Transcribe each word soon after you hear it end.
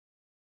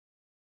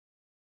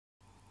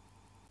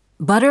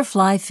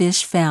butterfly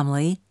fish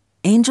family,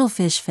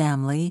 angelfish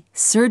family,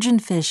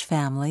 surgeonfish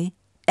family,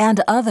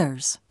 and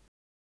others.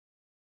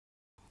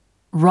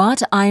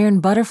 Wrought iron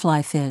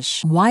butterfly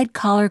fish, white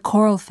collar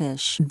coral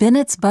fish,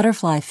 Bennett's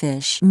butterfly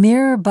fish,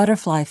 mirror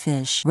butterfly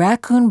fish,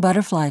 raccoon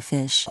butterfly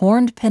fish,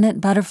 horned pinnet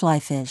butterfly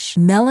fish,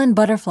 melon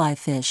butterfly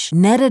fish,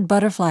 netted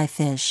butterfly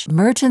fish,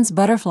 merchant's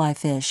butterfly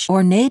fish,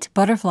 ornate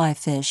butterfly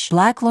fish,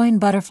 black loin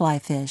butterfly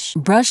fish,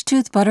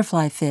 brush-tooth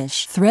butterfly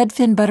fish,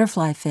 threadfin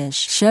butterfly fish,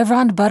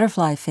 chevroned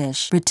butterfly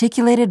fish,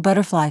 reticulated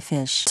butterfly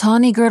fish,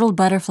 tawny-girdled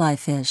butterfly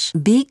fish,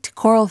 beaked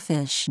coral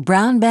fish,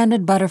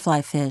 brown-banded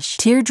butterfly fish,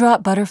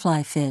 teardrop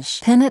butterfly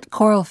fish, pinnet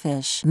coral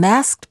fish,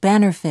 masked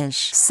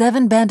bannerfish,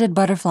 seven-banded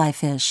butterfly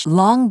fish,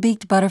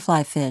 long-beaked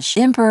butterfly fish,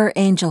 emperor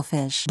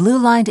angelfish,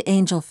 blue-lined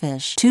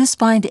angelfish,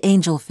 two-spined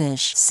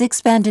angelfish,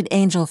 six-banded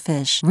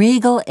angelfish,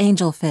 regal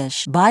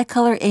angelfish,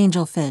 bicolor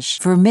angelfish,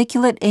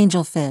 vermiculate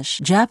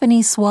angelfish,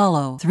 Japanese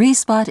swallow,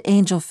 three-spot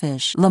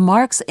angelfish,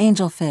 Lamarck's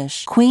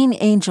angelfish, queen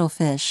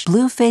angelfish,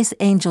 blue-face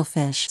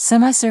angelfish,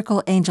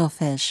 semicircle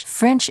angelfish,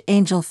 French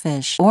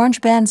angelfish,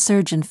 orange-band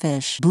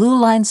surgeonfish,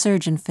 blue-line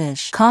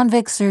surgeonfish,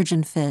 convex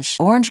surgeonfish,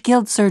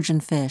 orange-gilled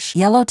surgeonfish,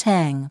 yellow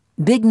tang,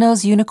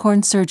 big-nose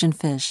unicorn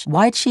surgeonfish,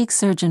 white-cheek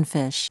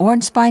surgeonfish,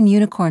 orange-spine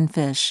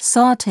unicornfish,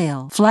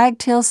 sawtail,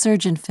 flagtail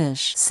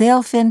surgeonfish,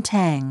 sailfin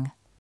tang.